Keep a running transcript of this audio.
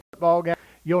football game,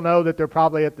 you'll know that they're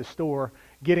probably at the store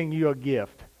getting you a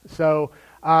gift. So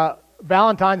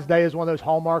Valentine's Day is one of those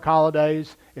Hallmark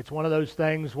holidays. It's one of those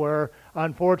things where,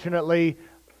 unfortunately,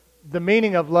 the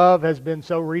meaning of love has been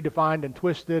so redefined and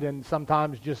twisted and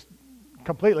sometimes just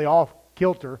completely off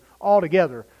kilter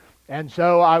altogether. And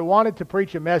so I wanted to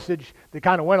preach a message that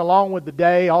kind of went along with the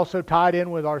day, also tied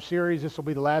in with our series. This will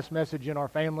be the last message in our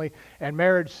family and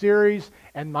marriage series.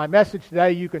 And my message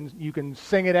today, you can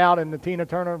sing it out in the Tina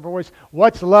Turner voice.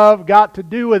 What's love got to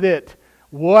do with it?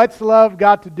 What's love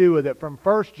got to do with it? From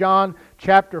 1 John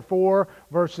chapter 4,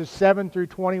 verses 7 through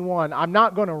 21. I'm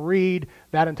not going to read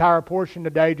that entire portion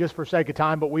today just for sake of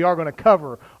time, but we are going to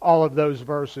cover all of those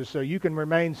verses. So you can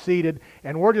remain seated,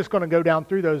 and we're just going to go down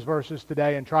through those verses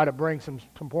today and try to bring some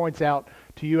points out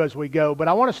to you as we go. But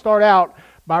I want to start out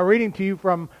by reading to you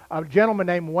from a gentleman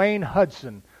named Wayne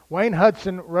Hudson. Wayne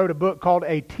Hudson wrote a book called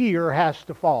A Tear Has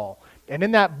to Fall. And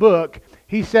in that book,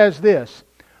 he says this: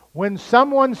 when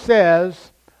someone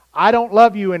says, "I don't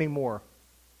love you anymore,"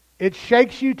 it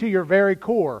shakes you to your very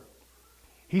core.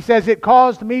 He says, "It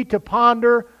caused me to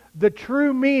ponder the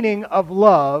true meaning of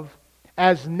love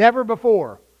as never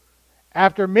before.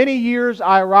 After many years,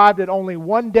 I arrived at only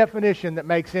one definition that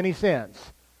makes any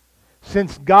sense.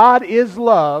 Since God is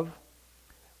love,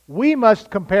 we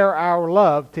must compare our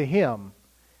love to Him.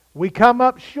 We come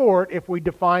up short if we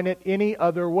define it any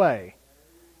other way."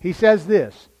 He says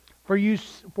this: For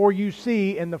you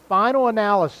see, in the final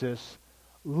analysis,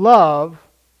 love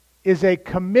is a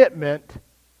commitment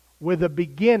with a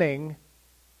beginning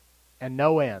and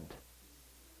no end.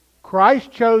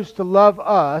 Christ chose to love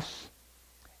us,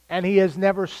 and He has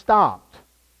never stopped.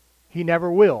 He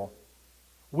never will.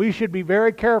 We should be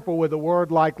very careful with a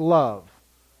word like love.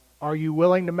 Are you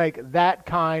willing to make that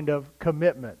kind of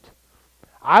commitment?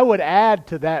 I would add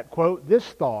to that quote this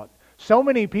thought. So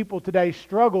many people today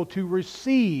struggle to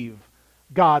receive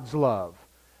God's love.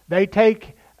 They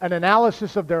take an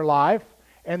analysis of their life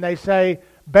and they say,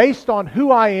 based on who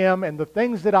I am and the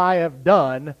things that I have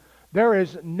done, there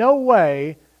is no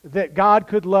way that God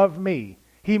could love me.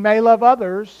 He may love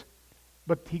others,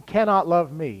 but He cannot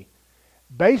love me.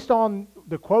 Based on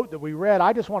the quote that we read,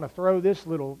 I just want to throw this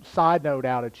little side note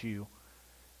out at you.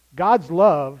 God's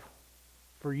love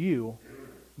for you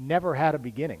never had a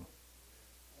beginning.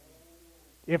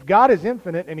 If God is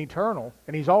infinite and eternal,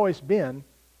 and He's always been,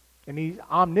 and He's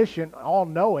omniscient,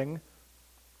 all-knowing,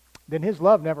 then His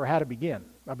love never had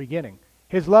a beginning.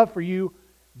 His love for you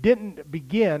didn't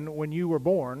begin when you were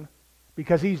born,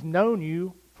 because He's known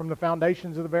you from the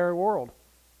foundations of the very world.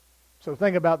 So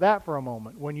think about that for a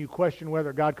moment. When you question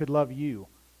whether God could love you,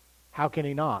 how can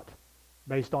He not?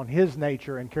 Based on His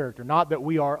nature and character. Not that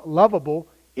we are lovable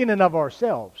in and of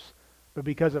ourselves, but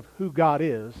because of who God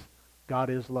is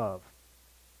love.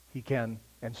 He can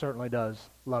and certainly does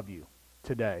love you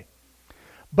today.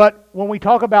 But when we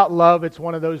talk about love, it's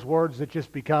one of those words that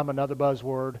just become another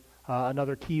buzzword,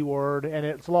 another key word, and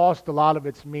it's lost a lot of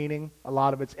its meaning, a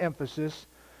lot of its emphasis.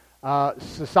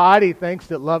 Society thinks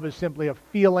that love is simply a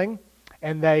feeling,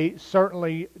 and they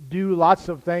certainly do lots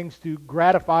of things to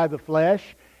gratify the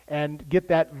flesh and get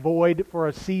that void for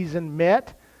a season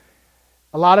met.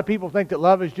 A lot of people think that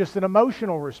love is just an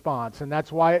emotional response, and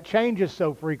that's why it changes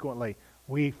so frequently.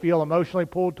 We feel emotionally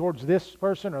pulled towards this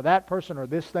person or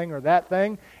this thing or that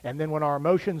thing, and then when our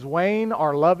emotions wane,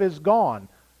 our love is gone.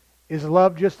 Is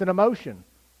love just an emotion?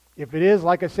 If it is,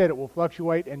 like I said, it will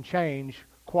fluctuate and change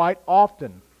quite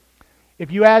often.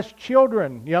 If you ask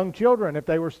children, young children, if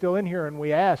they were still in here and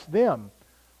we asked them,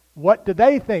 what do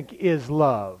they think is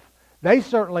love? They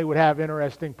certainly would have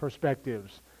interesting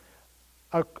perspectives.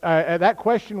 That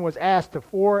question was asked to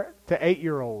 4 to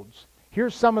 8-year-olds.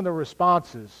 Here's some of the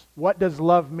responses. What does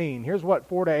love mean? Here's what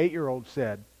 4 to 8-year-olds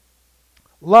said.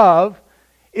 Love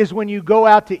is when you go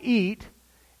out to eat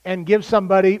and give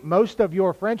somebody most of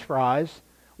your French fries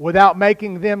without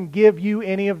making them give you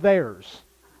any of theirs.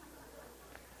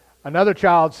 Another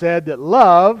child said that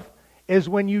love is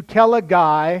when you tell a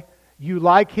guy you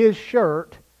like his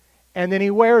shirt and then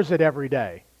he wears it every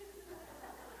day.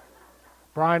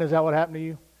 Brian, is that what happened to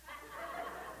you?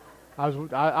 I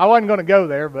wasn't going to go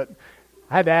there, but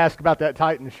I had to ask about that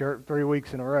Titan shirt 3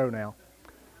 weeks in a row now.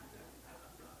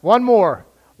 One more.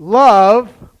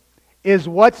 Love is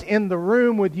what's in the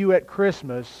room with you at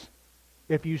Christmas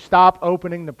if you stop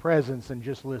opening the presents and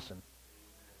just listen.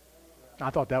 I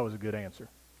thought that was a good answer.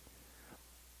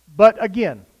 But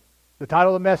again, the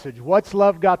title of the message, what's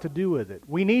love got to do with it?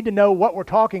 We need to know what we're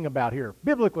talking about here,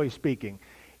 biblically speaking.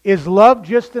 Is love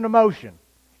just an emotion?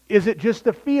 Is it just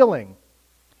a feeling?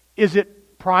 Is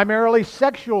it primarily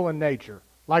sexual in nature,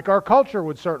 like our culture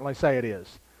would certainly say it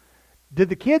is? Did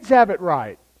the kids have it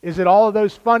right? Is it all of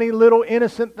those funny little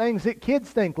innocent things that kids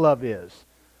think love is?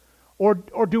 Or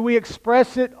do we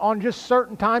express it on just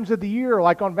certain times of the year,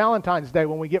 like on Valentine's Day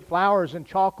when we get flowers and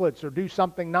chocolates or do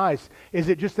something nice? Is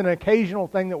it just an occasional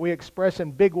thing that we express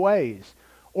in big ways?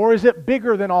 Or is it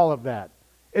bigger than all of that?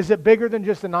 Is it bigger than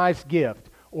just a nice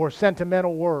gift or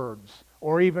sentimental words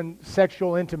or even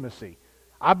sexual intimacy?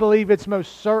 I believe it's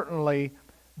most certainly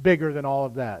bigger than all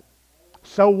of that.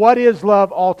 So what is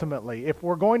love ultimately? If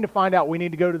we're going to find out, we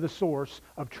need to go to the source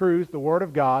of truth, the Word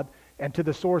of God, and to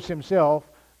the source Himself,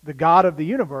 the God of the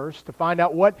universe, to find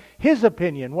out what His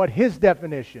opinion, what His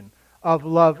definition of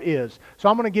love is. So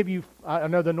I'm going to give you, I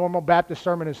know the normal Baptist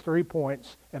sermon is 3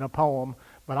 points in a poem,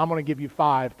 but I'm going to give you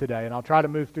 5 today, and I'll try to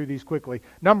move through these quickly.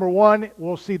 Number 1,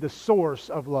 we'll see the source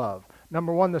of love.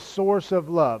 Number 1, the source of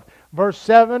love. Verse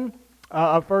 7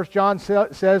 of 1 John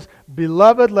says,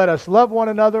 "Beloved, let us love one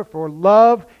another, for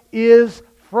love is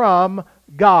from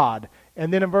God."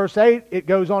 And then in verse 8, it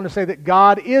goes on to say that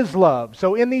God is love.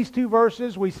 So in these 2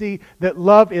 verses, we see that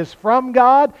love is from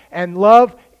God, and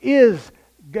God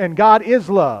is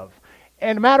love.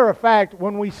 And matter of fact,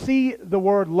 when we see the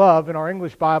word love in our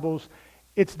English Bibles,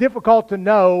 it's difficult to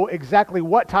know exactly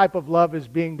what type of love is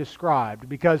being described,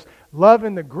 because love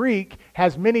in the Greek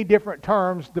has many different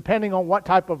terms depending on what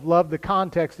type of love the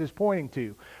context is pointing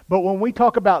to. But when we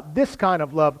talk about this kind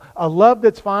of love, a love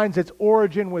that finds its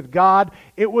origin with God,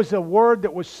 it was a word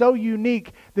that was so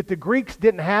unique that the Greeks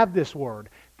didn't have this word.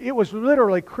 It was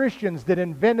literally Christians that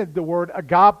invented the word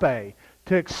agape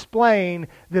to explain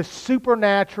this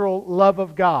supernatural love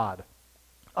of God.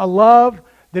 A love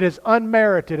that is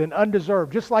unmerited and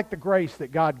undeserved, just like the grace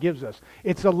that God gives us.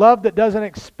 It's a love that doesn't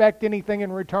expect anything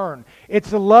in return.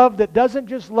 It's a love that doesn't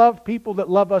just love people that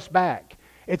love us back.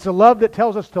 It's a love that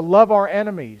tells us to love our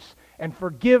enemies and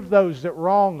forgive those that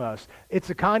wrong us. It's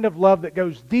a kind of love that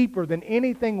goes deeper than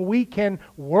anything we can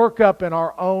work up in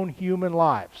our own human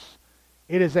lives.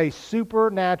 It is a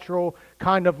supernatural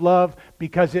kind of love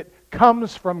because it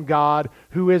comes from God,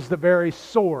 who is the very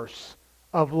source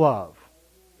of love.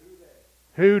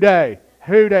 Hooday.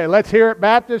 Hooday. Let's hear it,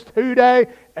 Baptist. Hooday.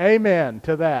 Amen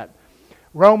to that.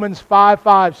 Romans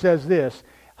 5:5 says this: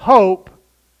 hope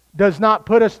does not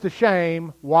put us to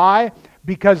shame. Why?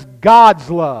 Because God's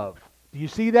love. Do you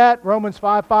see that? Romans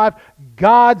 5:5.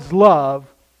 God's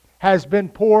love has been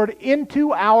poured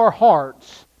into our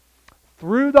hearts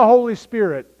through the Holy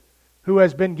Spirit who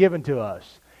has been given to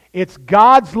us. It's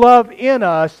God's love in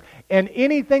us, and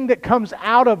anything that comes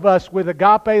out of us with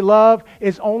agape love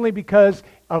is only because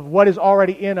of what is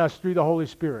already in us through the Holy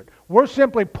Spirit. We're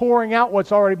simply pouring out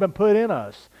what's already been put in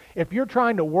us. If you're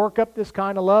trying to work up this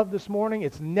kind of love this morning,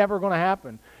 it's never going to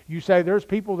happen. You say, there's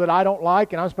people that I don't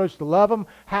like and I'm supposed to love them.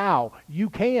 How? You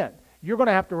can't. You're going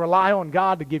to have to rely on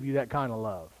God to give you that kind of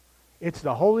love. It's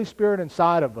the Holy Spirit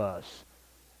inside of us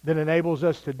that enables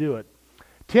us to do it.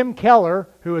 Tim Keller,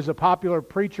 who is a popular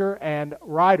preacher and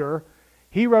writer,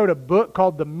 he wrote a book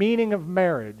called The Meaning of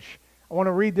Marriage. I want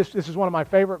to read this. This is one of my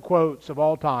favorite quotes of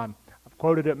all time. I've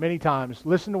quoted it many times.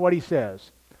 Listen to what he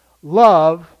says.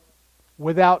 Love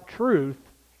without truth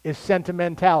is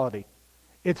sentimentality.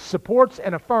 It supports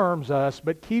and affirms us,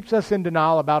 but keeps us in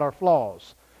denial about our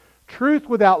flaws. Truth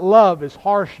without love is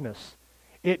harshness.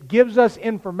 It gives us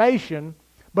information,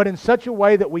 but in such a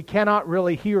way that we cannot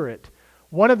really hear it.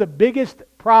 One of the biggest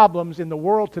problems in the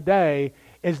world today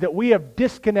is that we have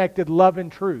disconnected love and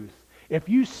truth. If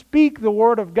you speak the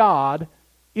Word of God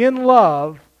in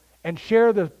love and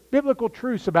share the biblical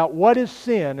truths about what is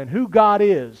sin and who God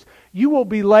is, you will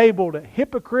be labeled a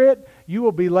hypocrite, you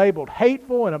will be labeled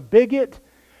hateful and a bigot,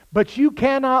 but you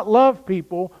cannot love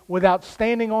people without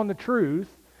standing on the truth,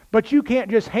 but you can't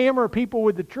just hammer people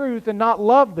with the truth and not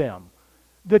love them.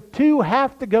 The two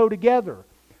have to go together.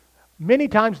 Many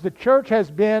times the church has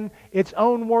been its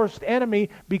own worst enemy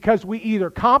because we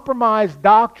either compromise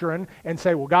doctrine and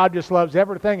say, well, God just loves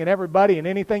everything and everybody and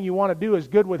anything you want to do is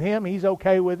good with Him. He's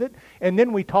okay with it. And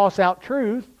then we toss out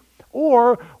truth.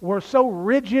 Or we're so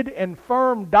rigid and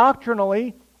firm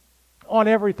doctrinally on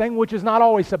everything, which is not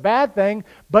always a bad thing,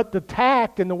 but the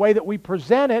tact and the way that we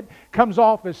present it comes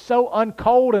off as so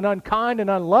uncold and unkind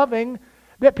and unloving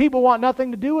that people want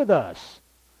nothing to do with us.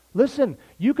 Listen,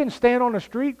 you can stand on a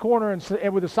street corner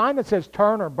and with a sign that says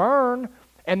turn or burn,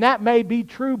 and that may be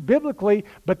true biblically,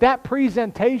 but that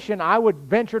presentation, I would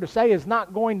venture to say, is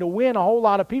not going to win a whole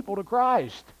lot of people to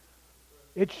Christ.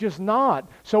 It's just not.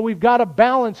 So we've got to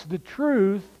balance the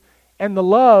truth and the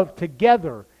love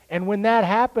together. And when that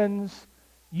happens,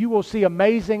 you will see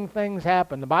amazing things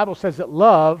happen. The Bible says that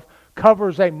love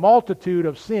covers a multitude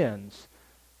of sins.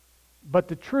 But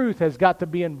the truth has got to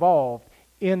be involved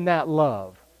in that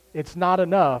love. It's not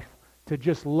enough to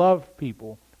just love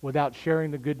people without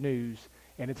sharing the good news,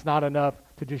 and it's not enough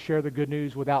to just share the good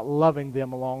news without loving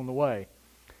them along the way.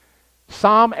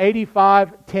 Psalm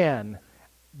 85:10.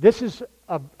 This is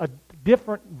a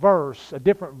different verse, a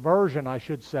different version, I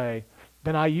should say,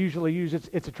 than I usually use.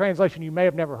 It's a translation you may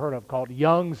have never heard of called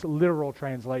Young's Literal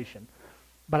Translation.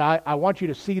 But I want you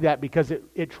to see that because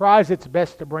it tries its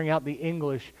best to bring out the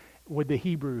English with the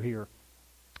Hebrew here.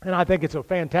 And I think it's a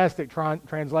fantastic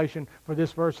translation for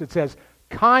this verse. It says,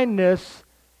 kindness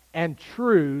and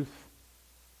truth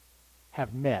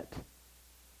have met.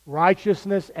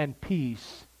 Righteousness and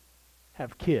peace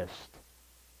have kissed.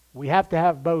 We have to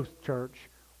have both, church.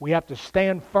 We have to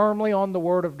stand firmly on the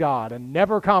Word of God and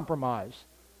never compromise.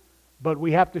 But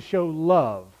we have to show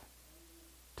love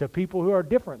to people who are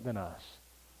different than us.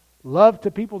 Love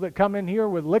to people that come in here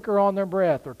with liquor on their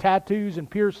breath or tattoos and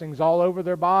piercings all over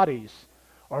their bodies,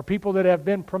 or people that have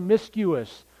been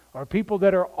promiscuous, or people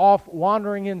that are off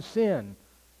wandering in sin.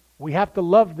 We have to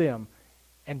love them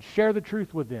and share the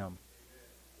truth with them.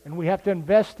 And we have to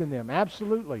invest in them.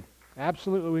 Absolutely.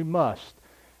 Absolutely we must.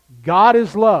 God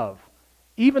is love.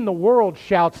 Even the world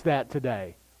shouts that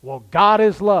today. Well, God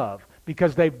is love,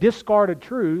 because they've discarded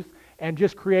truth and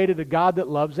just created a God that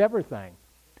loves everything.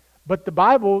 But the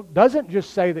Bible doesn't just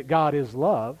say that God is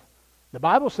love. The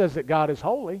Bible says that God is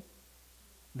holy.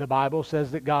 The Bible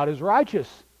says that God is righteous.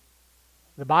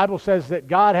 The Bible says that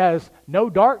God has no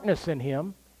darkness in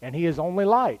Him, and He is only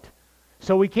light.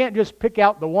 So we can't just pick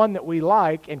out the one that we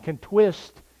like and can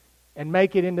twist and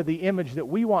make it into the image that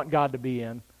we want God to be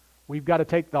in. We've got to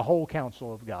take the whole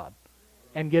counsel of God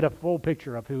and get a full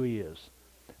picture of who He is.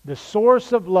 The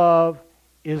source of love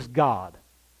is God.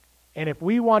 And if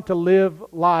we want to live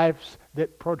lives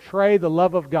that portray the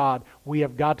love of God, we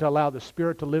have got to allow the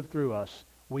Spirit to live through us.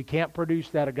 We can't produce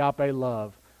that agape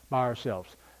love by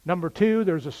ourselves. Number two,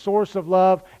 there's a source of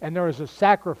love, and there is a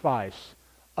sacrifice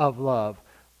of love.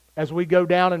 As we go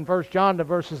down in 1 John to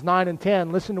verses 9 and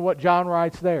 10, listen to what John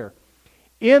writes there.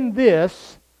 In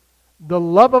this, the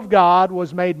love of God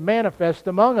was made manifest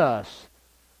among us.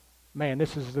 Man,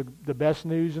 this is the best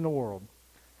news in the world.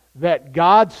 That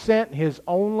God sent His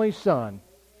only Son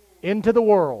into the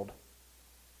world.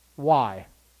 Why?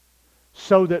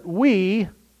 So that we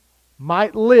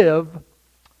might live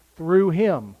through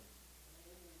Him.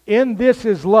 In this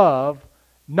is love,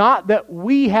 not that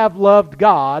we have loved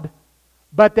God,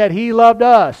 but that He loved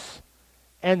us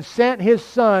and sent His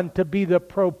Son to be the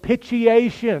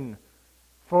propitiation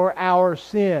for our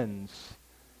sins.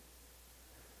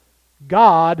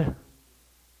 God's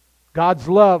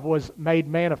love was made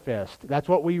manifest. That's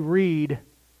what we read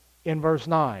in verse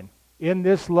 9. In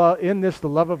this, the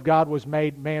love of God was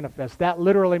made manifest. That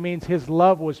literally means His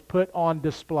love was put on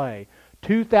display.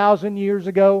 2,000 years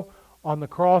ago, on the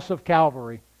cross of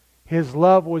Calvary, His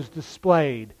love was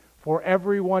displayed for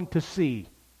everyone to see.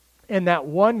 In that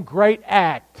one great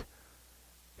act,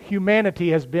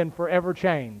 humanity has been forever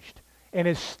changed and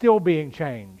is still being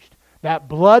changed. That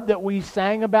blood that we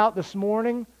sang about this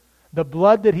morning, the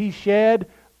blood that He shed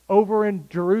over in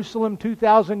Jerusalem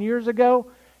 2,000 years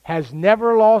ago, has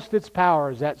never lost its power,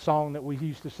 as that song that we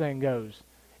used to sing goes.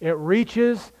 It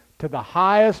reaches to the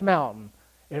highest mountain.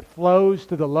 It flows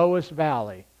to the lowest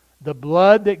valley. The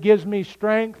blood that gives me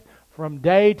strength from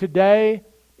day to day,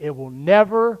 it will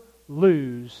never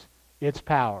lose its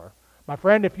power. My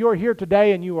friend, if you're here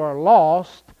today and you are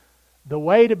lost, the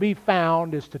way to be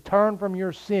found is to turn from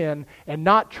your sin and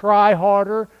not try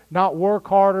harder, not work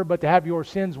harder, but to have your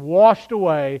sins washed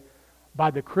away by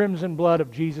the crimson blood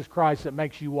of Jesus Christ that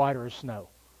makes you whiter as snow.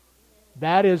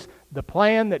 That is the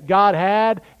plan that God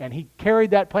had, and He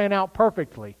carried that plan out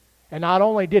perfectly. And not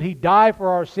only did He die for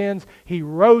our sins, He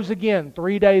rose again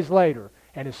 3 days later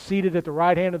and is seated at the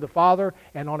right hand of the Father.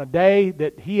 And on a day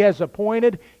that He has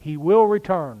appointed, He will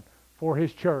return for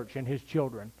His church and His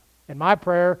children. And my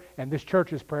prayer, and this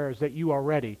church's prayer, is that you are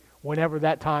ready whenever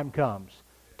that time comes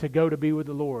to go to be with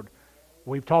the Lord.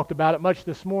 We've talked about it much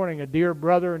this morning. A dear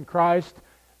brother in Christ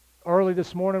early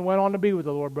this morning went on to be with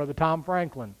the Lord. Brother Tom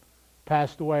Franklin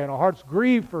passed away, and our hearts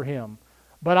grieve for him.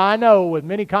 But I know with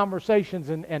many conversations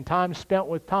and time spent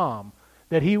with Tom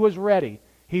that he was ready.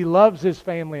 He loves his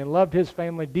family and loved his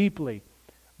family deeply,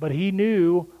 but he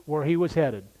knew where he was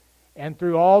headed. And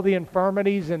through all the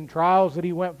infirmities and trials that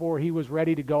he went for, he was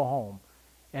ready to go home.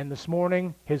 And this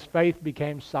morning, his faith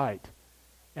became sight.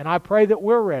 And I pray that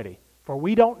we're ready, for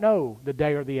we don't know the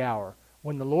day or the hour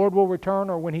when the Lord will return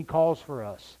or when He calls for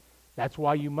us. That's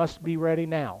why you must be ready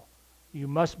now. You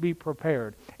must be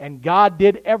prepared. And God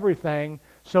did everything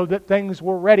so that things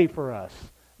were ready for us.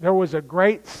 There was a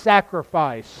great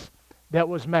sacrifice that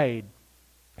was made.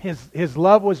 His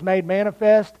love was made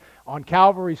manifest On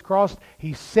Calvary's cross,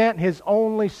 He sent His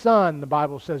only Son, the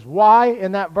Bible says. Why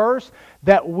in that verse?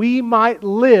 That we might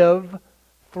live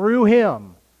through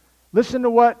Him. Listen to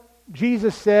what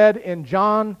Jesus said in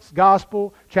John's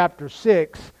Gospel, chapter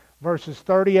 6, verses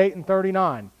 38 and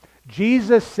 39.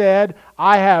 Jesus said,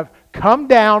 I have come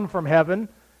down from heaven,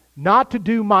 not to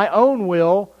do my own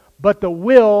will, but the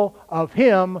will of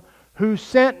Him who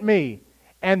sent me.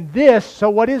 And this, so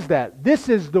what is that? This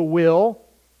is the will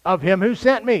of Him who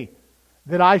sent me,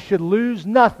 that I should lose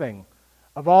nothing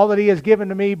of all that He has given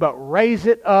to me, but raise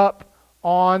it up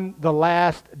on the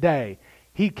last day.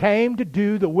 He came to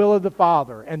do the will of the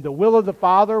Father, and the will of the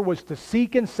Father was to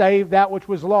seek and save that which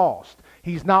was lost.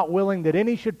 He's not willing that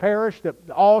any should perish, that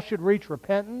all should reach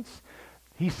repentance.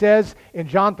 He says in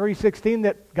John 3:16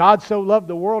 that God so loved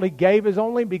the world, He gave His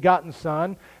only begotten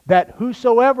Son, that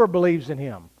whosoever believes in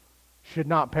Him should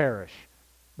not perish,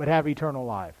 but have eternal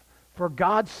life. For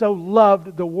God so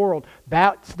loved the world.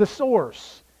 That's the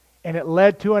source. And it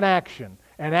led to an action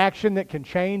that can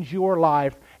change your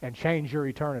life and change your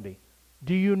eternity.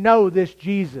 Do you know this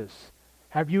Jesus?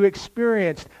 Have you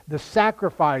experienced the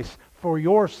sacrifice for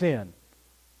your sin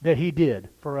that He did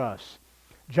for us?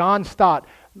 John Stott.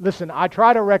 Listen, I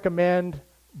try to recommend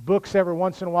books every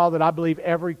once in a while that I believe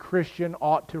every Christian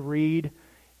ought to read,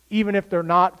 even if they're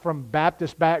not from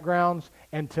Baptist backgrounds.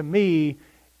 And to me,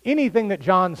 anything that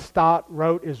John Stott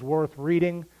wrote is worth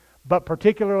reading, but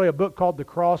particularly a book called The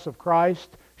Cross of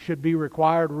Christ should be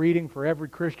required reading for every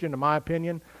Christian, in my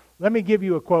opinion. Let me give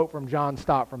you a quote from John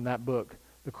Stott from that book,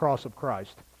 The Cross of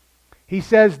Christ. He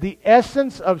says, the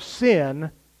essence of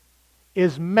sin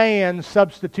is man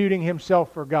substituting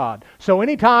himself for God. So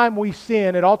anytime we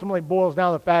sin, it ultimately boils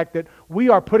down to the fact that we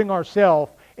are putting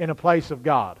ourselves in a place of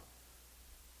God.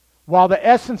 While the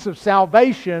essence of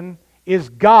salvation is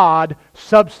God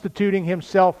substituting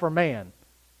Himself for man.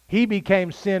 He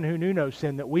became sin who knew no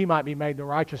sin, that we might be made the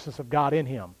righteousness of God in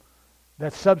Him.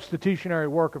 That substitutionary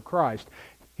work of Christ.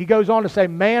 He goes on to say,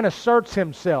 man asserts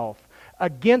himself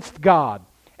against God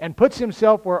and puts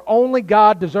himself where only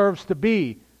God deserves to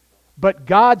be. But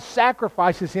God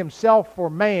sacrifices Himself for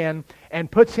man and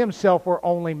puts Himself where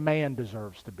only man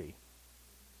deserves to be.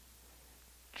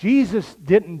 Jesus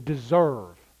didn't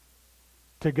deserve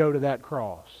to go to that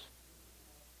cross.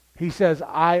 He says,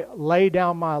 I lay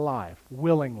down my life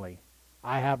willingly.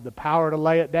 I have the power to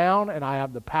lay it down, and I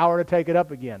have the power to take it up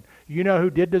again. You know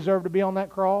who did deserve to be on that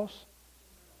cross?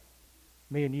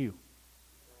 Me and you.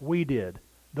 We did.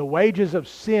 The wages of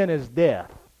sin is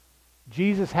death.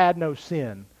 Jesus had no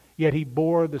sin, yet He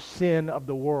bore the sin of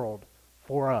the world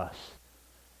for us.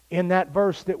 In that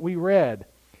verse that we read,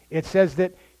 it says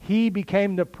that He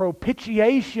became the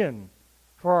propitiation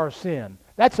for our sin.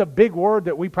 That's a big word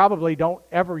that we probably don't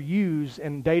ever use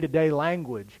in day-to-day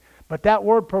language. But that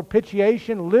word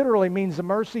propitiation literally means the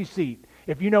mercy seat.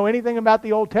 If you know anything about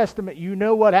the Old Testament, you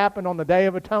know what happened on the Day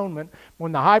of Atonement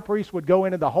when the high priest would go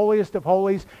into the holiest of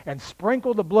holies and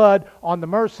sprinkle the blood on the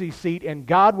mercy seat, and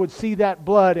God would see that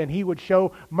blood and He would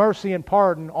show mercy and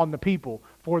pardon on the people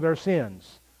for their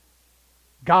sins.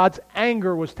 God's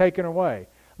anger was taken away.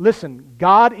 Listen,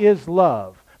 God is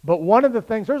love. But one of the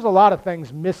things, there's a lot of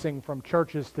things missing from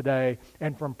churches today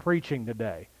and from preaching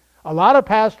today. A lot of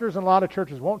pastors and a lot of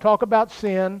churches won't talk about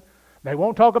sin. They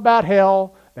won't talk about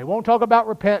hell. They won't talk about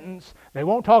repentance. They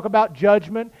won't talk about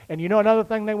judgment. And you know another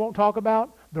thing they won't talk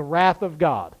about? The wrath of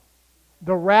God.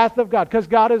 The wrath of God. Because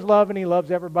God is love and He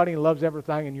loves everybody and He loves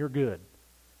everything and you're good.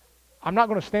 I'm not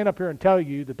going to stand up here and tell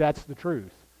you that that's the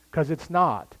truth, because it's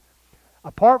not.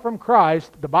 Apart from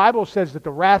Christ, the Bible says that the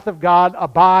wrath of God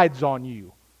abides on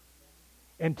you.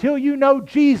 Until you know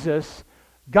Jesus,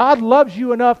 God loves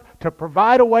you enough to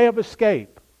provide a way of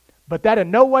escape. But that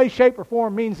in no way, shape, or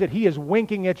form means that He is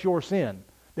winking at your sin,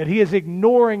 that He is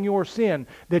ignoring your sin,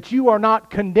 that you are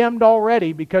not condemned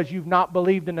already because you've not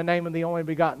believed in the name of the only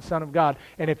begotten Son of God.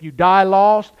 And if you die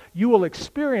lost, you will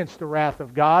experience the wrath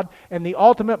of God. And the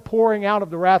ultimate pouring out of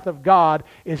the wrath of God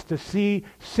is to see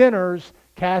sinners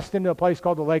cast into a place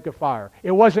called the lake of fire.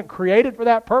 It wasn't created for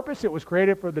that purpose. It was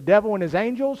created for the devil and his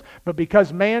angels. But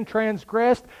because man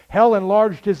transgressed, hell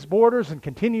enlarged its borders and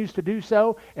continues to do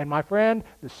so. And my friend,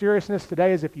 the seriousness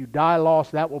today is if you die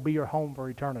lost, that will be your home for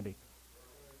eternity.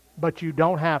 But you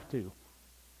don't have to.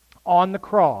 On the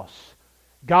cross,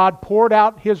 God poured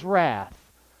out His wrath,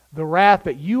 the wrath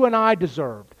that you and I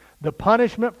deserved, the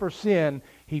punishment for sin.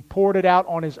 He poured it out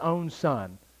on His own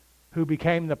Son, who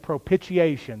became the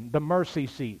propitiation, the mercy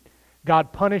seat.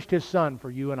 God punished His Son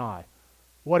for you and I.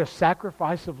 What a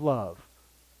sacrifice of love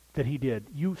that He did.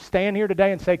 You stand here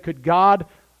today and say, could God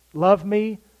love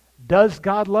me? Does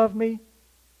God love me?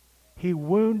 He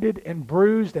wounded and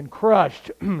bruised and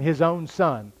crushed His own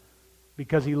Son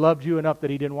because He loved you enough that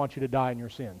He didn't want you to die in your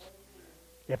sins.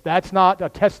 If that's not a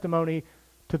testimony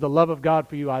to the love of God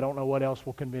for you, I don't know what else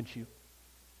will convince you.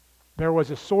 There was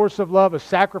a source of love, a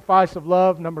sacrifice of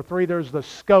love. Number 3, there's the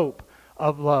scope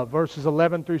of love. Verses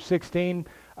 11 through 16.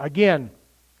 Again,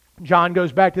 John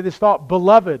goes back to this thought.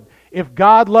 Beloved, if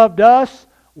God loved us,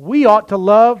 we ought to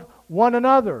love one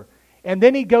another. And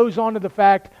then he goes on to the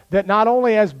fact that not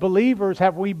only as believers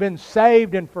have we been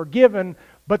saved and forgiven,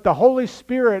 but the Holy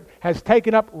Spirit has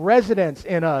taken up residence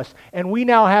in us. And we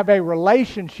now have a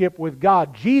relationship with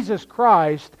God. Jesus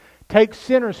Christ takes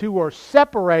sinners who are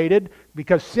separated,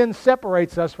 because sin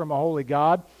separates us from a holy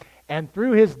God, and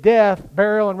through His death,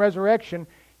 burial, and resurrection,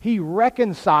 He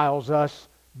reconciles us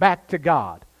back to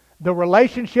God. The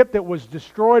relationship that was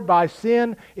destroyed by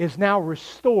sin is now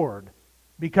restored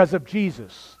because of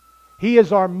Jesus. He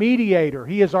is our mediator.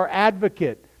 He is our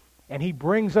advocate. And He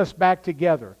brings us back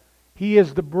together. He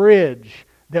is the bridge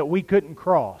that we couldn't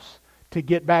cross to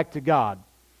get back to God.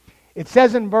 It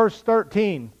says in verse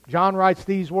 13, John writes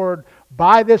these words,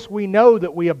 by this we know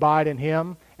that we abide in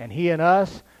Him, and He in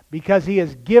us, because He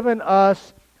has given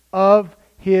us of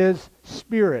His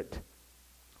Spirit.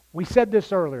 We said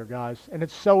this earlier, guys, and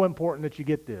it's so important that you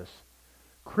get this.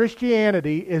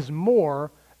 Christianity is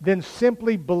more than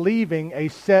simply believing a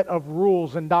set of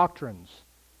rules and doctrines.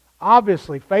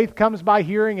 Obviously, faith comes by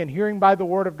hearing, and hearing by the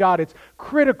Word of God. It's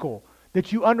critical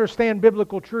that you understand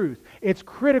biblical truth. It's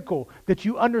critical that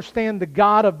you understand the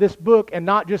God of this book and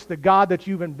not just the God that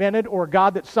you've invented or a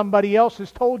God that somebody else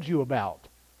has told you about.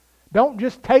 Don't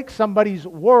just take somebody's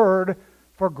word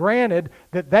for granted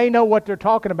that they know what they're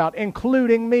talking about,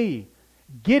 including me.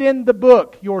 Get in the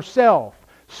book yourself.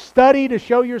 Study to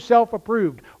show yourself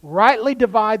approved. Rightly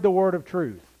divide the word of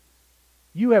truth.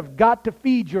 You have got to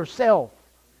feed yourself.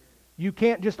 You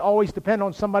can't just always depend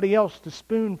on somebody else to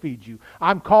spoon feed you.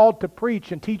 I'm called to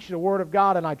preach and teach the Word of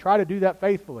God, and I try to do that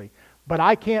faithfully. But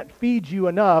I can't feed you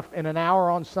enough in an hour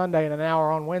on Sunday and an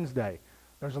hour on Wednesday.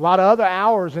 There's a lot of other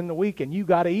hours in the week, and you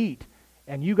got to eat,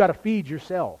 and you got to feed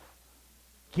yourself.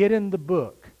 Get in the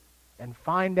book and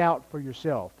find out for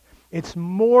yourself. It's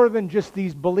more than just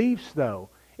these beliefs, though.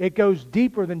 It goes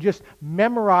deeper than just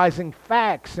memorizing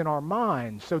facts in our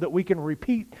minds so that we can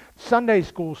repeat Sunday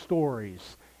school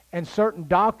stories and certain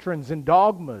doctrines and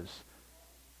dogmas.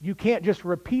 You can't just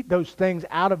repeat those things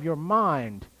out of your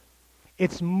mind.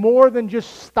 It's more than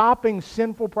just stopping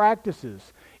sinful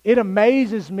practices. It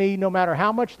amazes me, no matter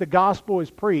how much the gospel is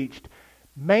preached,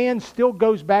 man still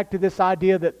goes back to this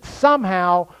idea that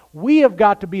somehow we have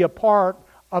got to be a part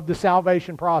of the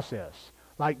salvation process.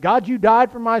 Like, God, you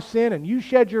died for my sin and you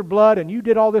shed your blood and you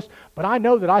did all this, but I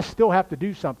know that I still have to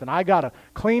do something. I got to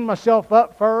clean myself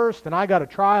up first, and I got to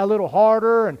try a little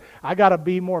harder, and I got to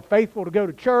be more faithful to go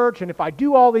to church, and if I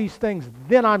do all these things,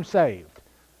 then I'm saved.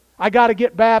 I got to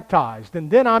get baptized,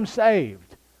 and then I'm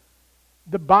saved.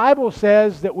 The Bible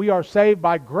says that we are saved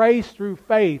by grace through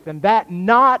faith, and that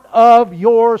not of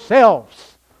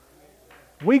yourselves.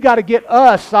 We got to get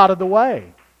us out of the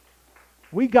way.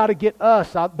 We got to get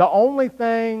us out. The only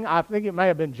thing, I think it may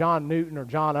have been John Newton or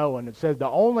John Owen, that says the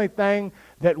only thing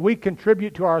that we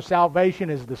contribute to our salvation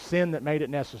is the sin that made it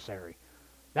necessary.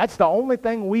 That's the only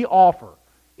thing we offer,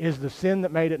 is the sin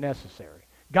that made it necessary.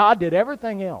 God did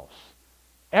everything else.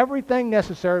 Everything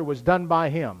necessary was done by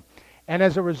Him. And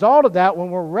as a result of that,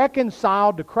 when we're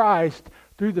reconciled to Christ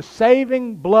through the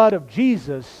saving blood of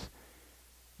Jesus,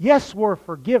 yes, we're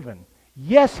forgiven.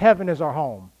 Yes, heaven is our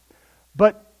home.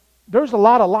 But there's a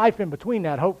lot of life in between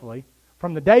that, hopefully.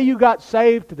 From the day you got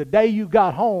saved to the day you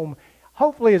got home,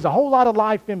 hopefully there's a whole lot of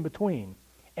life in between.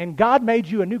 And God made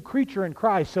you a new creature in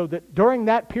Christ so that during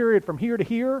that period from here to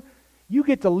here, you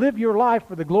get to live your life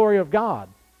for the glory of God.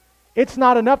 It's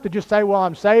not enough to just say, well,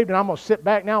 I'm saved and I'm going to sit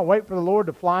back now and wait for the Lord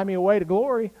to fly me away to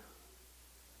glory.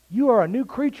 You are a new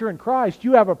creature in Christ.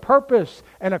 You have a purpose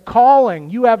and a calling.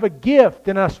 You have a gift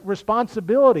and a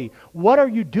responsibility. What are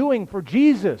you doing for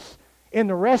Jesus in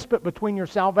the respite between your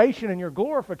salvation and your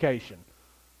glorification?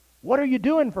 What are you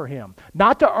doing for Him?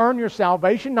 Not to earn your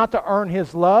salvation, not to earn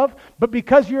His love, but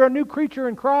because you're a new creature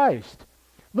in Christ.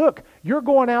 Look, you're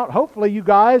going out, hopefully you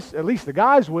guys, at least the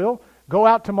guys will, go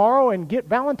out tomorrow and get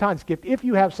Valentine's gift. If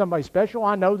you have somebody special,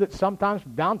 I know that sometimes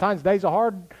Valentine's Day is a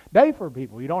hard day for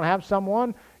people. You don't have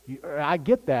someone, I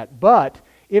get that. But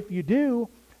if you do,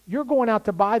 you're going out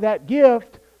to buy that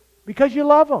gift because you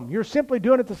love them. You're simply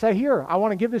doing it to say, here, I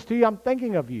want to give this to you. I'm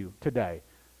thinking of you today.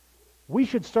 We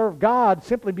should serve God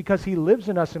simply because He lives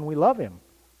in us and we love Him.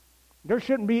 There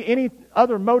shouldn't be any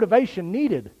other motivation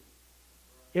needed.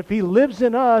 If He lives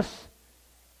in us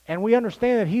and we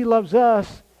understand that He loves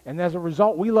us and as a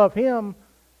result we love Him,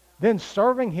 then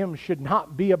serving Him should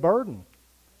not be a burden.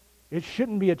 It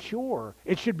shouldn't be a chore.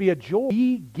 It should be a joy.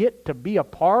 We get to be a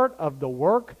part of the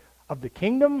work of the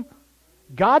kingdom.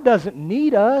 God doesn't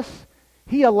need us.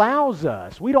 He allows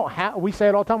us. We say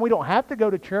it all the time, we don't have to go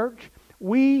to church.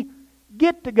 We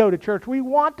get to go to church. We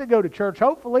want to go to church,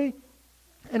 hopefully,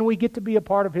 and we get to be a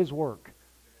part of His work.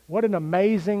 What an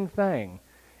amazing thing.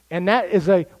 And that is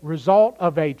a result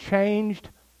of a changed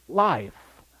life.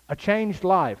 A changed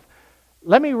life.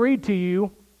 Let me read to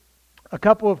you a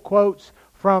couple of quotes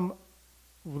from,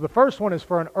 the first one is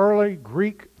for an early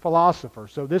Greek philosopher.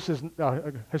 So this is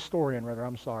a historian, rather,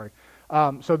 I'm sorry.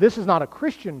 So this is not a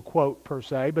Christian quote per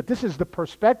se, but this is the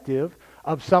perspective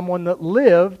of someone that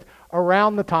lived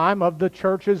around the time of the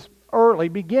church's early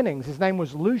beginnings. His name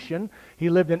was Lucian. He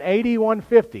lived in AD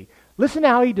 150. Listen to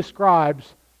how he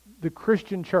describes the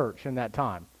Christian church in that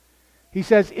time. He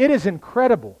says, "It is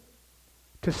incredible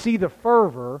to see the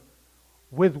fervor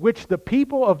with which the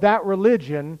people of that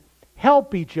religion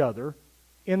help each other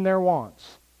in their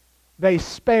wants. They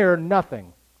spare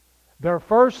nothing. Their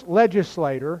first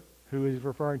legislator," who is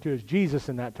referring to as Jesus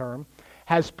in that term,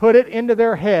 "has put it into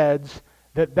their heads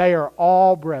that they are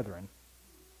all brethren."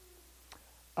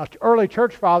 An early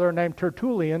church father named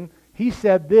Tertullian, he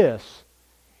said this,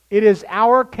 "It is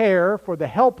our care for the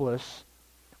helpless,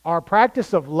 our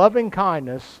practice of loving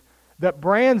kindness, that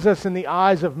brands us in the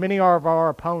eyes of many of our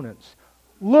opponents.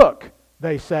 Look,"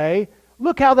 they say,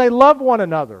 "look how they love one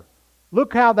another.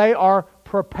 Look how they are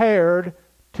prepared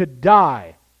to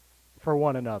die for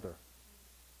one another."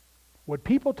 Would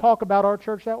people talk about our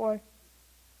church that way?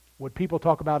 Would people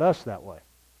talk about us that way?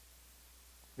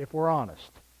 If we're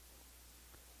honest.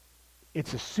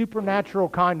 It's a supernatural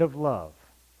kind of love.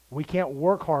 We can't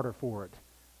work harder for it,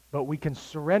 but we can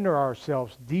surrender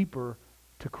ourselves deeper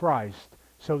to Christ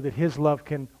so that His love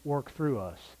can work through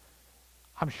us.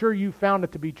 I'm sure you found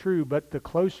it to be true, but the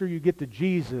closer you get to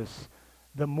Jesus,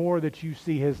 the more that you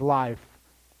see His life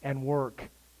and work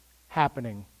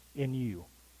happening in you.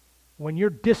 When you're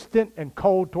distant and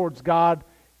cold towards God,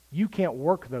 you can't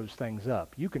work those things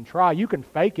up. You can try. You can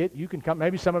fake it. You can come.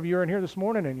 Maybe some of you are in here this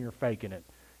morning and you're faking it.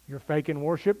 You're faking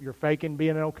worship. You're faking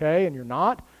being okay and you're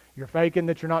not. You're faking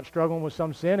that you're not struggling with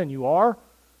some sin and you are.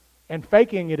 And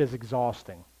faking it is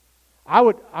exhausting.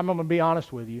 I'm going to be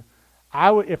honest with you.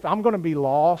 If I'm going to be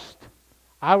lost,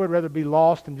 I would rather be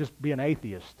lost and just be an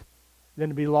atheist than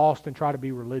to be lost and try to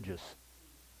be religious.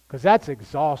 Because that's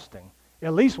exhausting.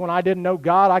 At least when I didn't know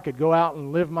God, I could go out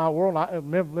and live my world,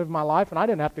 live my life, and I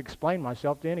didn't have to explain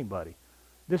myself to anybody.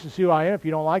 This is who I am. If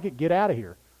you don't like it, get out of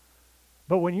here.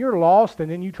 But when you're lost and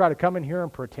then you try to come in here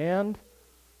and pretend,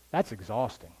 that's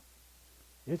exhausting.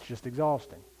 It's just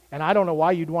exhausting. And I don't know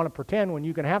why you'd want to pretend when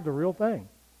you can have the real thing.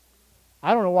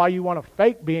 I don't know why you want to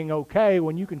fake being okay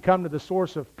when you can come to the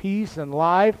source of peace and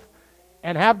life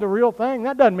and have the real thing.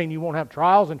 That doesn't mean you won't have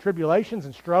trials and tribulations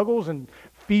and struggles and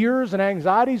fears and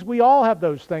anxieties. We all have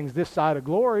those things this side of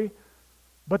glory.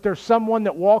 But there's someone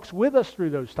that walks with us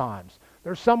through those times.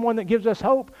 There's someone that gives us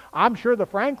hope. I'm sure the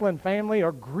Franklin family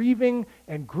are grieving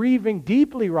and grieving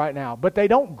deeply right now. But they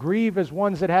don't grieve as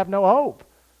ones that have no hope.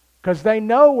 Because they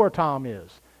know where Tom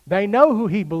is. They know who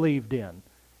he believed in.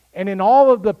 And in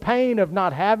all of the pain of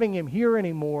not having him here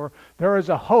anymore, there is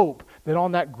a hope that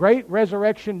on that great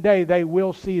resurrection day they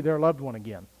will see their loved one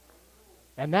again.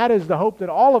 And that is the hope that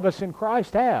all of us in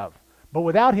Christ have. But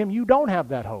without Him, you don't have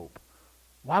that hope.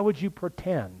 Why would you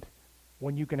pretend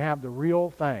when you can have the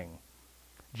real thing?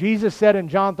 Jesus said in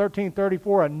John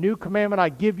 13:34, "A new commandment I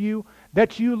give you,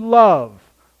 that you love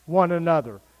one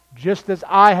another, just as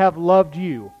I have loved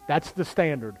you." That's the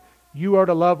standard. You are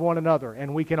to love one another,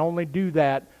 and we can only do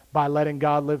that by letting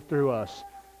God live through us.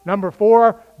 Number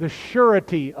 4, the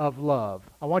surety of love.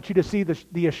 I want you to see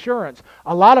the assurance.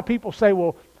 A lot of people say,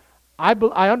 well,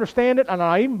 I understand it, and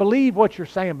I even believe what you're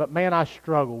saying, but man, I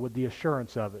struggle with the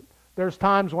assurance of it. There's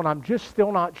times when I'm just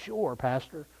still not sure,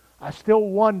 Pastor. I still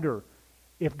wonder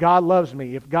if God loves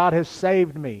me, if God has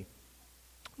saved me.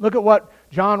 Look at what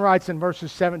John writes in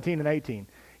verses 17 and 18.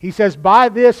 He says, "By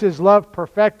this is love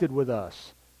perfected with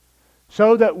us,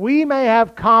 so that we may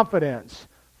have confidence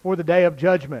for the day of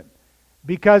judgment.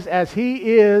 Because as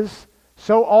He is,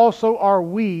 so also are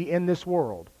we in this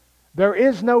world. There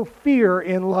is no fear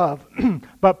in love,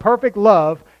 but perfect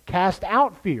love casts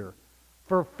out fear.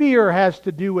 For fear has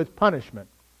to do with punishment.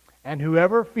 And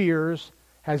whoever fears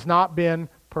has not been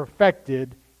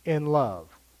perfected in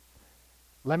love."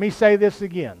 Let me say this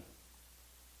again.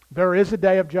 There is a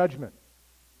day of judgment.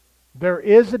 There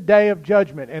is a day of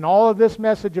judgment. In all of this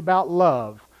message about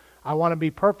love, I want to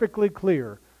be perfectly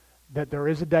clear that there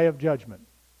is a day of judgment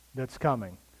that's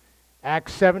coming.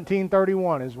 Acts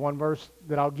 17:31 is one verse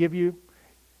that I'll give you.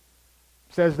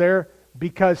 It says there,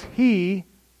 because he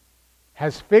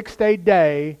has fixed a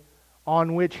day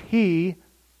on which he,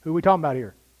 who are we talking about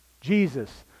here?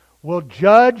 Jesus, will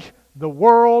judge the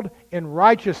world in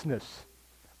righteousness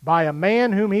by a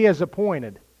man whom he has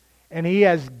appointed. And he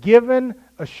has given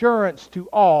assurance to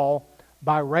all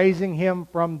by raising him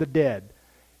from the dead.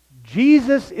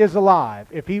 Jesus is alive.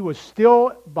 If he was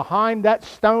still behind that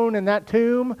stone in that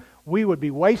tomb, we would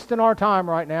be wasting our time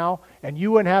right now, and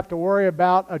you wouldn't have to worry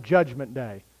about a judgment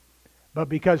day. But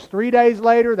because 3 days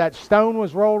later that stone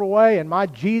was rolled away and my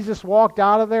Jesus walked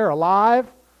out of there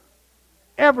alive,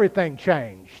 everything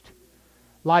changed.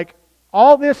 Like,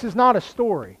 all this is not a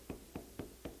story.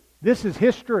 This is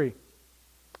history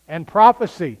and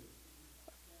prophecy.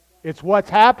 It's what's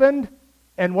happened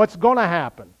and what's going to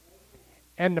happen.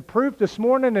 And the proof this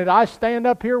morning that I stand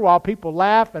up here while people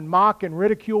laugh and mock and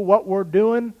ridicule what we're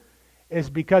doing is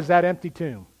because that empty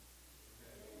tomb.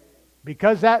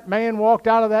 Because that man walked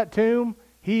out of that tomb,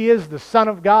 he is the Son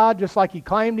of God just like he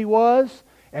claimed he was,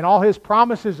 and all his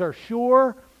promises are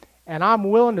sure, and I'm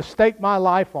willing to stake my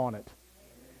life on it.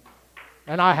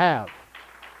 And I have.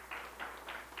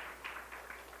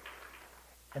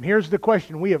 And here's the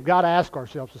question we have got to ask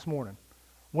ourselves this morning.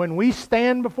 When we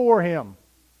stand before him,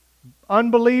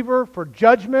 unbeliever for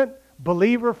judgment,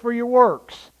 believer for your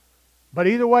works, but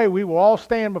either way, we will all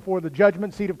stand before the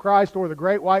judgment seat of Christ or the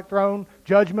great white throne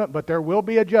judgment, but there will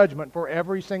be a judgment for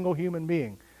every single human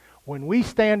being. When we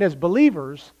stand as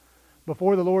believers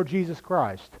before the Lord Jesus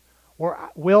Christ,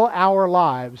 will our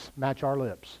lives match our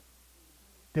lips?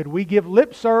 Did we give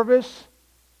lip service?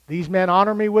 These men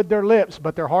honor me with their lips,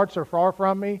 but their hearts are far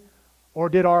from me. Or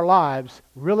did our lives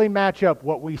really match up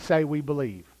what we say we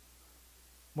believe?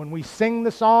 When we sing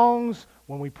the songs,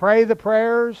 when we pray the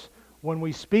prayers, when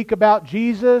we speak about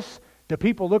Jesus, do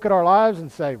people look at our lives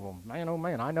and say, well, man, oh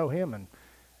man, I know him and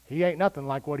he ain't nothing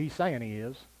like what he's saying he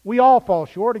is. We all fall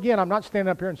short. Again, I'm not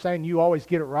standing up here and saying you always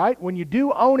get it right. When you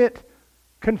do own it,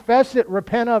 confess it,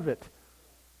 repent of it.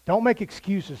 Don't make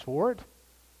excuses for it.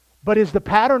 But is the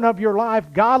pattern of your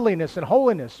life godliness and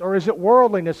holiness, or is it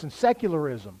worldliness and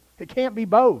secularism? It can't be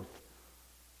both.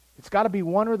 It's got to be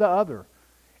one or the other.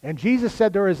 And Jesus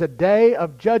said there is a day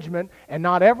of judgment, and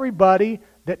not everybody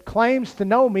that claims to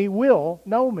know me will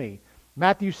know me.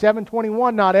 Matthew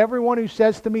 7:21, not everyone who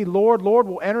says to me, Lord, Lord,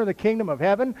 will enter the kingdom of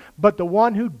heaven, but the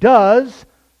one who does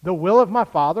the will of my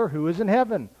Father who is in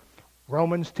heaven.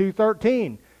 Romans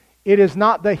 2:13, it is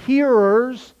not the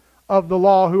hearers of the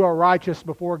law who are righteous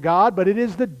before God, but it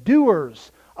is the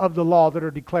doers of the law that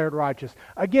are declared righteous.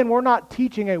 Again, we're not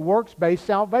teaching a works-based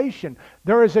salvation.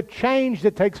 There is a change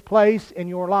that takes place in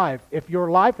your life. If your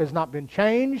life has not been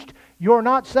changed, you're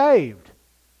not saved.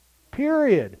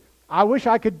 Period. I wish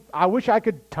I could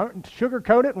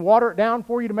sugarcoat it and water it down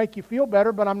for you to make you feel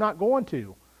better, but I'm not going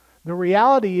to. The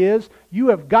reality is you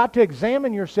have got to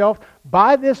examine yourself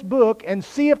by this book and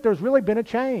see if there's really been a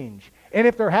change. And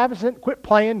if there hasn't, quit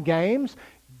playing games.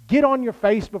 Get on your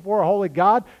face before a holy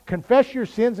God, confess your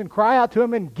sins and cry out to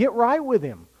Him and get right with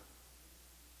Him.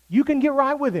 You can get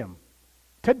right with Him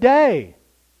today.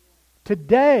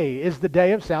 Today is the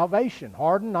day of salvation.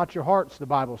 Harden not your hearts, the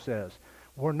Bible says.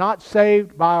 We're not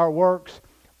saved by our works,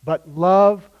 but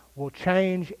love will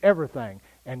change everything.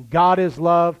 And God is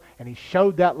love, and He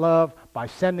showed that love by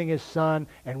sending His Son.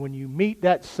 And when you meet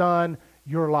that Son,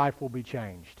 your life will be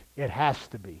changed. It has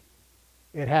to be.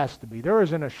 It has to be. There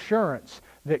is an assurance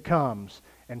that comes.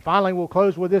 And finally, we'll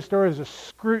close with this. There is a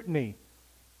scrutiny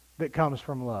that comes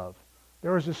from love.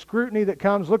 There is a scrutiny that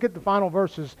comes. Look at the final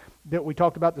verses that we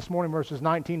talked about this morning, verses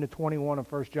 19 to 21 of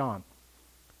 1 John.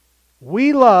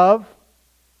 We love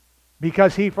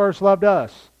because He first loved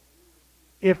us.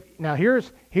 Now here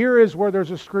is where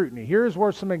there's a scrutiny. Here is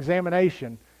where some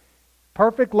examination.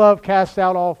 Perfect love casts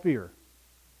out all fear.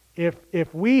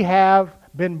 If we have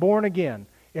been born again,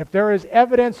 if there is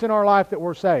evidence in our life that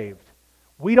we're saved,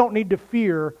 we don't need to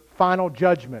fear final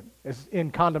judgment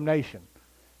in condemnation.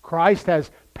 Christ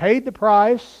has paid the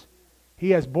price.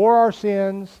 He has bore our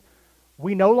sins.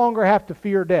 We no longer have to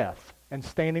fear death and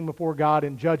standing before God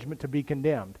in judgment to be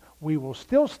condemned. We will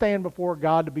still stand before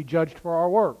God to be judged for our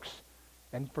works.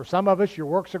 And for some of us, your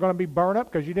works are going to be burned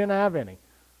up because you didn't have any.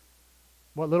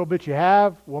 What little bit you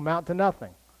have will amount to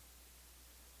nothing.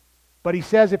 But He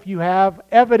says if you have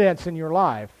evidence in your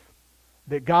life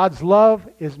that God's love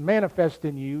is manifest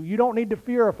in you, you don't need to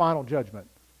fear a final judgment.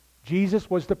 Jesus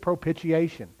was the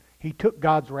propitiation. He took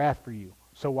God's wrath for you.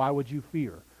 So why would you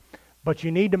fear? But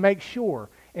you need to make sure,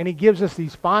 and He gives us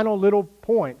these final little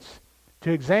points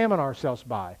to examine ourselves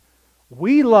by.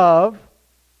 We love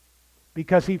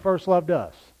because He first loved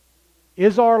us.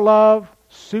 Is our love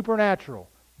supernatural?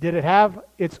 Did it have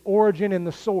its origin in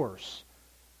the source?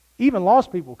 Even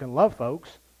lost people can love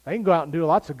folks. They can go out and do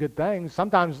lots of good things.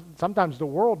 Sometimes the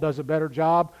world does a better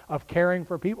job of caring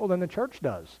for people than the church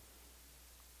does.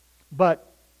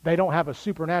 But they don't have a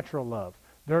supernatural love.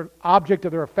 Their object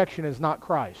of their affection is not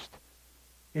Christ.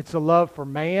 It's a love for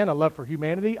man, a love for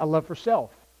humanity, a love for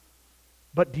self.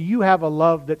 But do you have a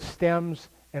love that stems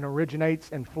and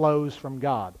originates and flows from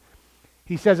God?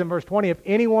 He says in verse 20, if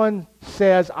anyone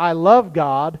says, I love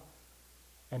God,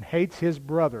 and hates his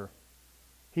brother,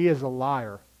 he is a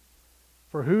liar.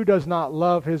 For who does not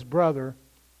love his brother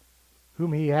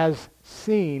whom he has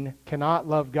seen cannot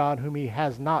love God whom he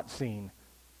has not seen.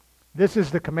 This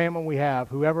is the commandment we have.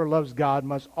 Whoever loves God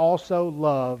must also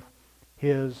love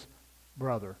his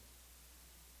brother.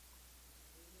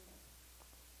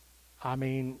 I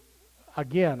mean,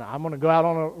 again, I'm going to go out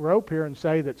on a rope here and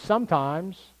say that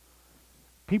sometimes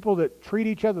people that treat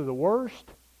each other the worst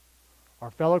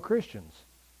are fellow Christians.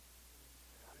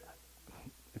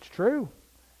 It's true.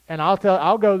 And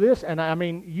I'll go this, and I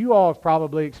mean, you all have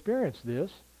probably experienced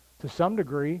this to some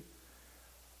degree.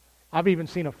 I've even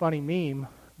seen a funny meme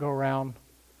go around.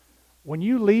 When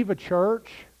you leave a church,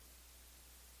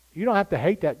 you don't have to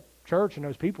hate that church and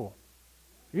those people.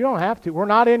 You don't have to. We're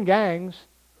not in gangs.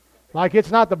 Like,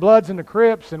 it's not the Bloods and the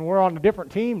Crips and we're on a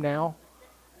different team now.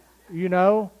 You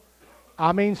know?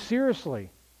 I mean,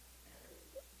 seriously.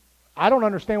 I don't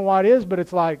understand why it is, but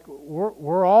it's like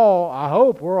we're all, I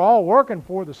hope, we're all working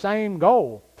for the same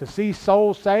goal, to see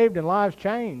souls saved and lives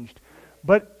changed.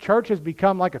 But church has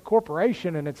become like a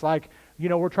corporation, and it's like, you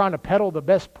know, we're trying to peddle the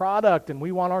best product, and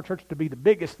we want our church to be the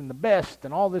biggest and the best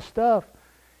and all this stuff.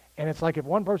 And it's like if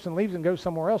one person leaves and goes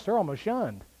somewhere else, they're almost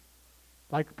shunned.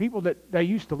 Like people that they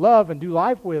used to love and do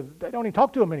life with, they don't even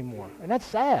talk to them anymore. And that's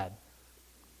sad.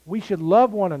 We should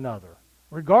love one another,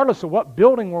 regardless of what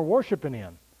building we're worshiping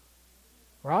in.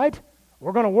 Right?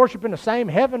 We're going to worship in the same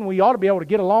heaven. We ought to be able to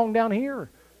get along down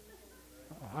here.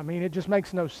 I mean, it just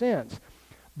makes no sense.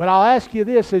 But I'll ask you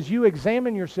this, as you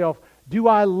examine yourself, do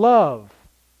I love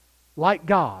like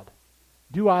God?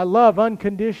 Do I love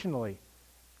unconditionally?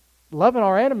 Loving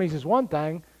our enemies is one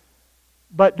thing,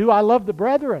 but do I love the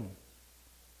brethren?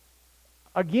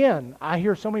 Again, I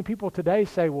hear so many people today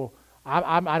say, well,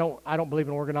 I don't believe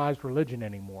in organized religion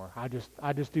anymore. I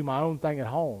just do my own thing at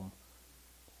home.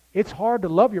 It's hard to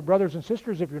love your brothers and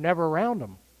sisters if you're never around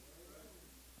them.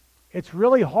 It's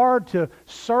really hard to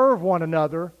serve one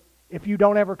another if you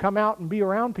don't ever come out and be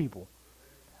around people.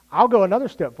 I'll go another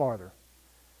step farther.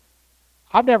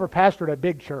 I've never pastored a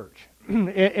big church.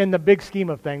 In the big scheme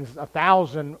of things,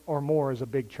 1,000 or more is a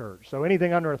big church. So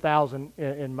anything under 1,000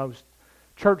 in most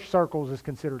church circles is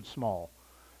considered small.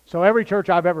 So every church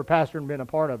I've ever pastored and been a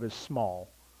part of is small.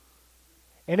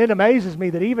 And it amazes me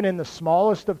that even in the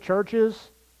smallest of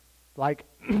churches, like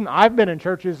I've been in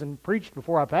churches and preached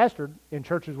before I pastored in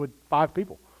churches with 5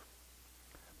 people.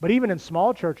 But even in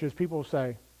small churches, people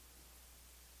say,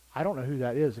 I don't know who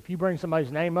that is. If you bring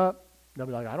somebody's name up, they'll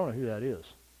be like, I don't know who that is.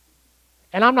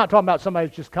 And I'm not talking about somebody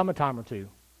that's just come a time or two.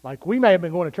 Like, we may have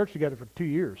been going to church together for 2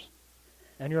 years.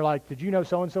 And you're like, did you know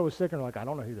so-and-so was sick? And they're like, I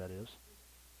don't know who that is.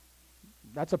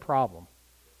 That's a problem.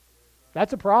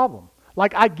 That's a problem.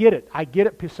 Like, I get it. I get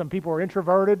it. Some people are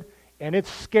introverted, and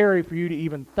it's scary for you to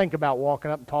even think about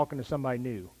walking up and talking to somebody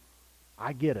new.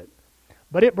 I get it.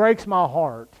 But it breaks my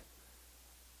heart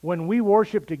when we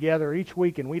worship together each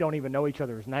week and we don't even know each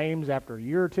other's names after a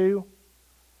year or two.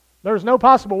 There's no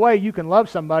possible way you can love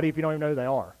somebody if you don't even know who they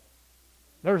are.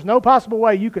 There's no possible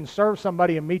way you can serve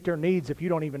somebody and meet their needs if you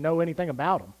don't even know anything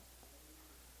about them.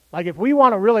 Like, if we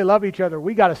want to really love each other,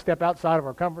 we got to step outside of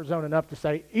our comfort zone enough to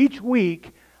say, each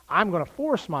week, I'm going to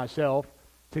force myself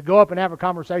to go up and have a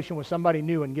conversation with somebody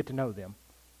new and get to know them.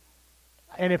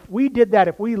 And if we did that,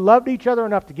 if we loved each other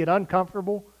enough to get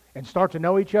uncomfortable and start to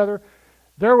know each other,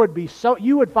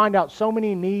 you would find out so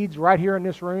many needs right here in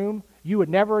this room. You would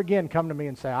never again come to me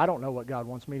and say, I don't know what God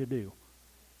wants me to do.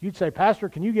 You'd say, Pastor,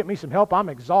 can you get me some help? I'm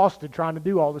exhausted trying to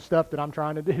do all the stuff that I'm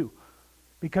trying to do.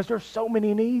 Because there's so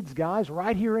many needs, guys,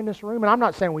 right here in this room. And I'm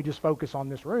not saying we just focus on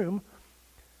this room,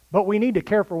 but we need to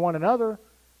care for one another.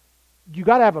 You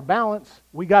got to have a balance.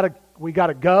 We got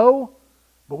to go,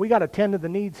 but we got to tend to the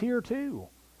needs here too.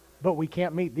 But we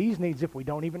can't meet these needs if we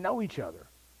don't even know each other.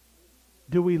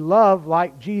 Do we love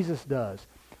like Jesus does?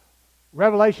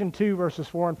 Revelation 2, verses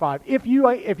 4 and 5. If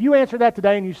you answer that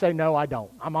today and you say, no, I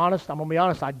don't. I'm honest. I'm going to be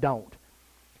honest, I don't.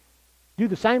 Do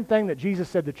the same thing that Jesus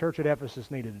said the church at Ephesus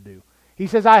needed to do. He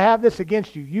says, I have this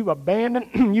against you. You've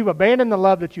abandoned the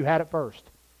love that you had at first.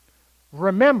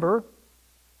 Remember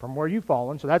from where you've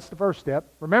fallen. So that's the first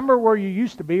step. Remember where you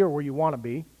used to be or where you want to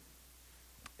be.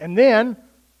 And then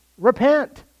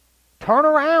repent. Turn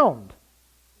around.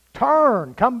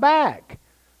 Turn. Come back.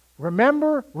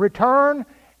 Remember, return,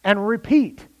 and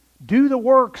repeat. Do the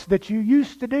works that you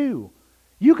used to do.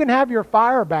 You can have your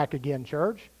fire back again,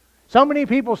 church. So many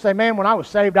people say, man, when I was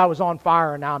saved, I was on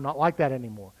fire, and now I'm not like that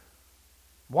anymore.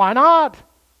 Why not?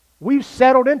 We've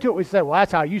settled into it. We say, well,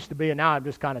 that's how it used to be, and now I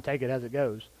just kind of take it as it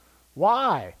goes.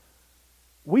 Why?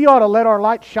 We ought to let our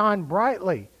light shine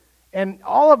brightly. And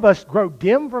all of us grow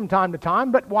dim from time to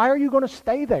time, but why are you going to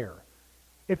stay there?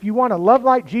 If you want to love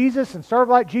like Jesus and serve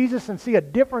like Jesus and see a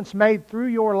difference made through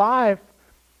your life,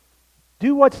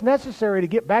 do what's necessary to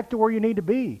get back to where you need to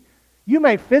be. You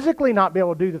may physically not be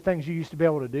able to do the things you used to be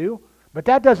able to do, but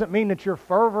that doesn't mean that your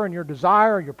fervor and your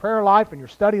desire, your prayer life and your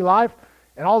study life,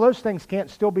 and all those things can't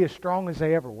still be as strong as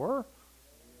they ever were.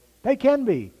 They can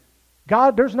be.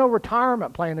 God, there's no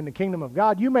retirement plan in the kingdom of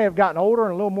God. You may have gotten older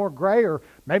and a little more gray, or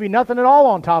maybe nothing at all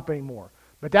on top anymore.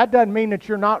 But that doesn't mean that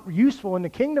you're not useful in the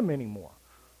kingdom anymore.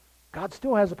 God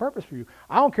still has a purpose for you.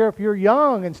 I don't care if you're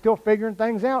young and still figuring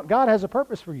things out. God has a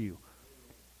purpose for you.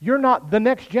 You're not the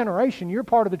next generation. You're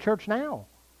part of the church now.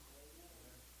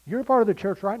 You're part of the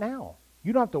church right now.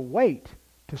 You don't have to wait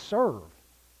to serve.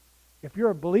 If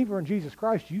you're a believer in Jesus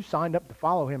Christ, you signed up to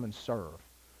follow Him and serve.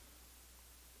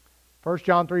 1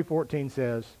 John 3:14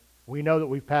 says, we know that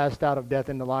we've passed out of death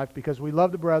into life because we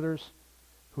love the brothers.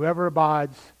 Whoever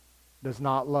abides does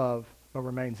not love, but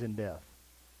remains in death.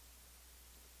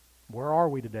 Where are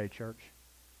we today, church?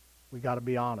 We got to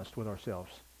be honest with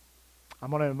ourselves. I'm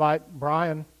going to invite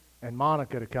Brian and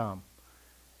Monica to come.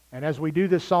 And as we do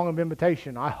this song of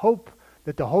invitation, I hope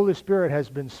that the Holy Spirit has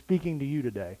been speaking to you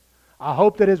today. I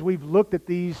hope that as we've looked at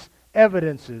these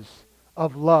evidences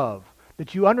of love,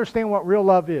 that you understand what real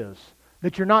love is,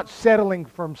 that you're not settling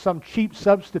for some cheap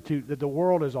substitute that the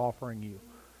world is offering you,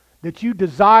 that you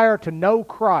desire to know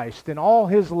Christ in all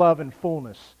His love and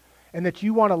fullness, and that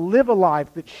you want to live a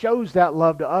life that shows that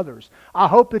love to others. I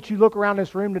hope that you look around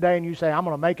this room today and you say, I'm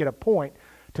going to make it a point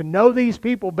to know these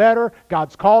people better.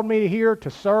 God's called me here to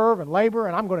serve and labor,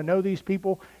 and I'm going to know these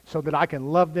people so that I can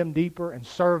love them deeper and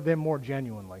serve them more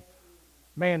genuinely.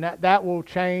 Man, that will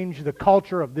change the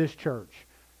culture of this church,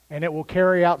 and it will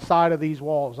carry outside of these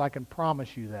walls. I can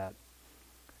promise you that.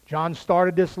 John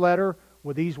started this letter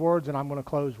with these words, and I'm going to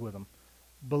close with them.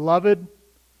 Beloved,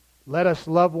 let us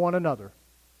love one another,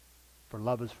 for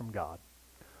love is from God.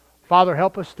 Father,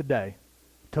 help us today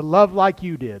to love like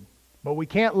you did. But we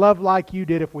can't love like you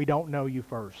did if we don't know you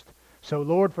first. So,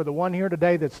 Lord, for the one here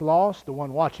today that's lost, the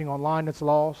one watching online that's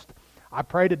lost, I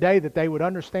pray today that they would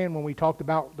understand when we talked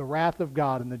about the wrath of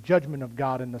God and the judgment of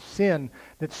God and the sin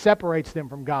that separates them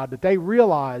from God, that they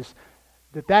realize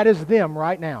that that is them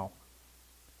right now,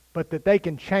 but that they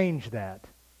can change that.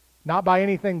 Not by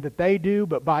anything that they do,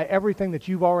 but by everything that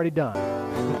you've already done.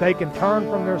 That they can turn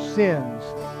from their sins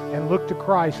and look to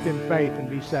Christ in faith and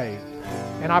be saved.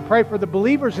 And I pray for the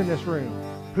believers in this room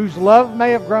whose love may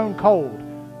have grown cold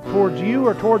towards you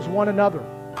or towards one another,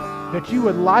 that you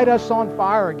would light us on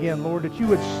fire again, Lord, that you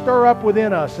would stir up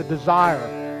within us a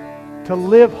desire to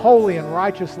live holy and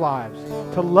righteous lives,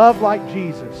 to love like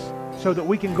Jesus, so that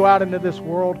we can go out into this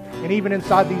world and even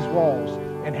inside these walls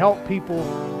and help people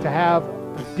to have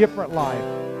a different life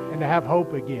and to have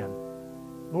hope again.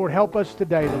 Lord, help us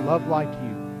today to love like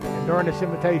you. And during this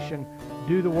invitation,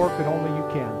 do the work that only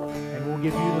you can. And we'll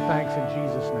give you the thanks in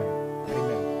Jesus' name.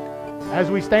 Amen. As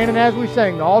we stand and as we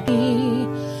sing, the altar.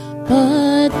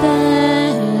 But that